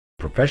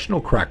professional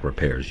crack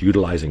repairs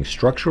utilizing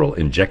structural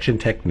injection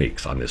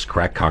techniques on this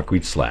cracked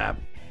concrete slab.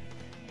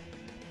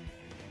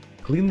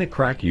 Clean the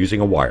crack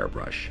using a wire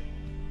brush.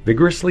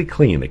 Vigorously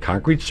clean the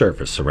concrete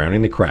surface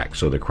surrounding the crack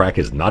so the crack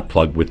is not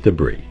plugged with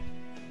debris.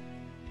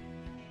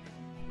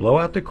 Blow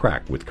out the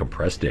crack with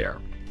compressed air.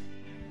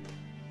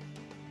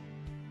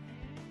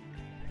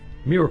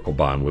 Miracle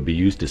Bond would be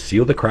used to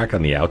seal the crack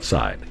on the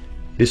outside.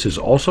 This is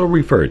also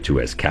referred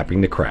to as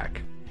capping the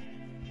crack.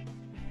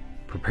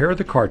 Prepare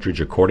the cartridge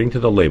according to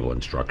the label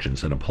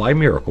instructions and apply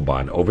Miracle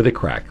Bond over the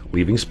crack,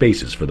 leaving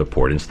spaces for the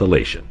port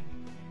installation.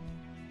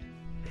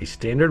 A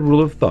standard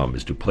rule of thumb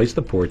is to place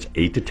the ports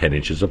 8 to 10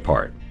 inches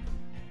apart.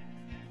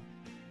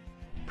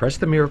 Press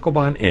the Miracle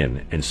Bond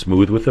in and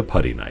smooth with a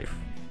putty knife.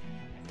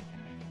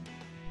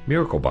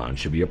 Miracle Bond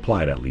should be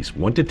applied at least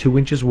 1 to 2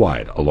 inches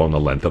wide along the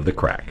length of the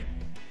crack.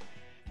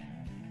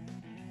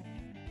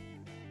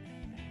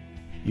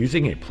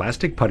 Using a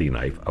plastic putty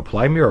knife,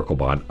 apply Miracle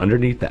Bond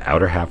underneath the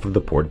outer half of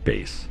the port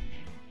base.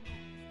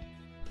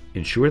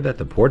 Ensure that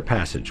the port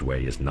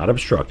passageway is not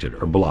obstructed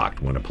or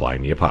blocked when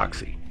applying the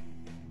epoxy.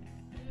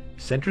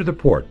 Center the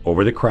port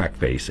over the crack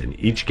face in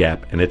each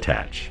gap and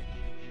attach.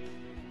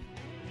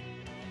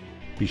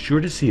 Be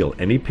sure to seal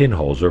any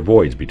pinholes or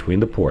voids between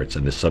the ports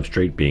and the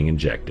substrate being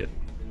injected.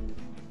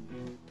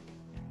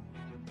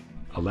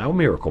 Allow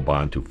Miracle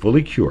Bond to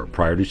fully cure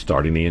prior to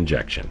starting the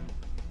injection.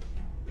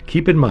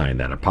 Keep in mind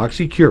that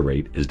epoxy cure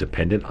rate is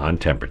dependent on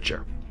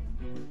temperature.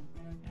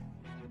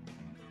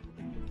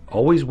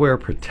 Always wear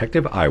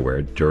protective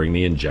eyewear during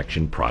the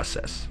injection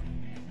process.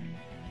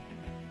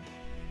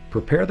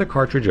 Prepare the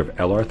cartridge of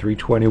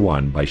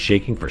LR321 by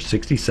shaking for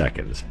 60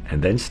 seconds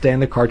and then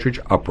stand the cartridge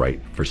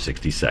upright for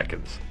 60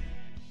 seconds.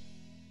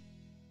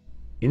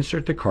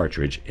 Insert the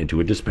cartridge into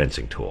a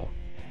dispensing tool.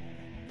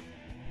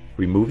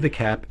 Remove the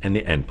cap and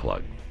the end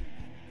plug.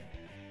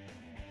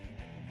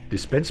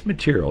 Dispense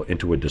material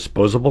into a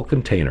disposable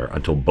container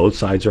until both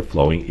sides are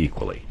flowing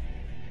equally.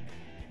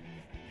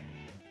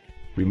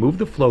 Remove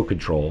the flow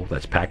control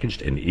that's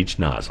packaged in each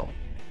nozzle.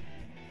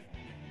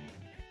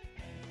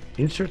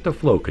 Insert the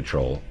flow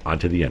control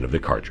onto the end of the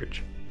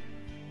cartridge.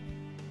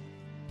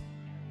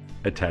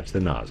 Attach the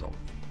nozzle.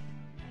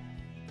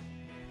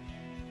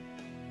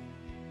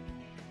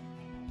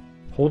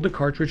 Hold the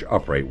cartridge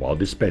upright while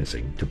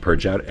dispensing to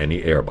purge out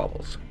any air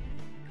bubbles.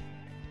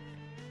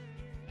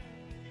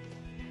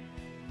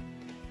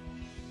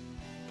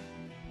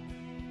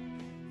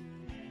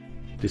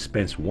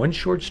 Dispense one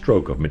short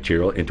stroke of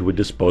material into a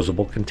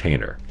disposable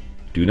container.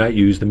 Do not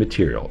use the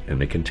material in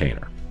the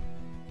container.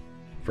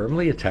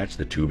 Firmly attach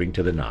the tubing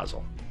to the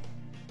nozzle.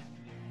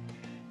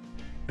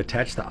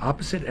 Attach the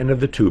opposite end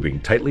of the tubing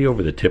tightly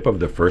over the tip of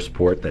the first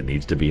port that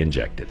needs to be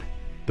injected.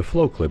 The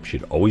flow clip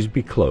should always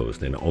be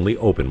closed and only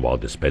open while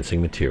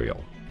dispensing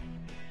material.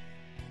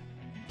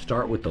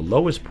 Start with the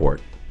lowest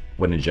port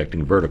when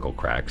injecting vertical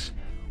cracks,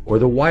 or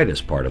the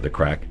widest part of the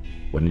crack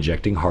when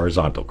injecting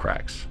horizontal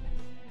cracks.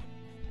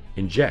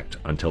 Inject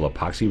until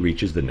epoxy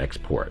reaches the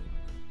next port.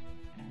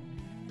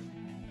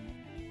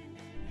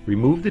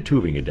 Remove the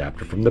tubing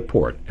adapter from the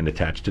port and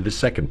attach to the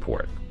second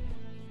port.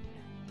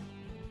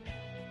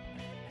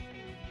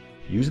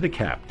 Use the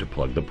cap to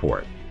plug the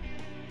port.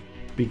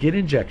 Begin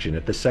injection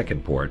at the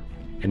second port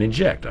and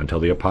inject until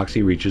the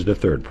epoxy reaches the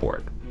third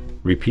port.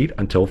 Repeat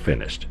until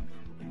finished.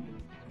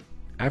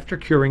 After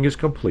curing is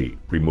complete,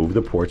 remove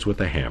the ports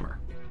with a hammer.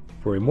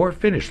 For a more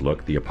finished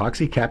look, the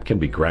epoxy cap can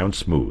be ground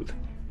smooth.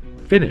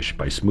 Finish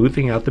by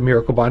smoothing out the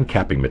Miracle Bond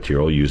capping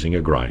material using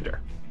a grinder.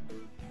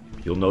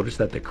 You'll notice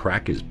that the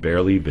crack is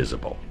barely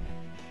visible.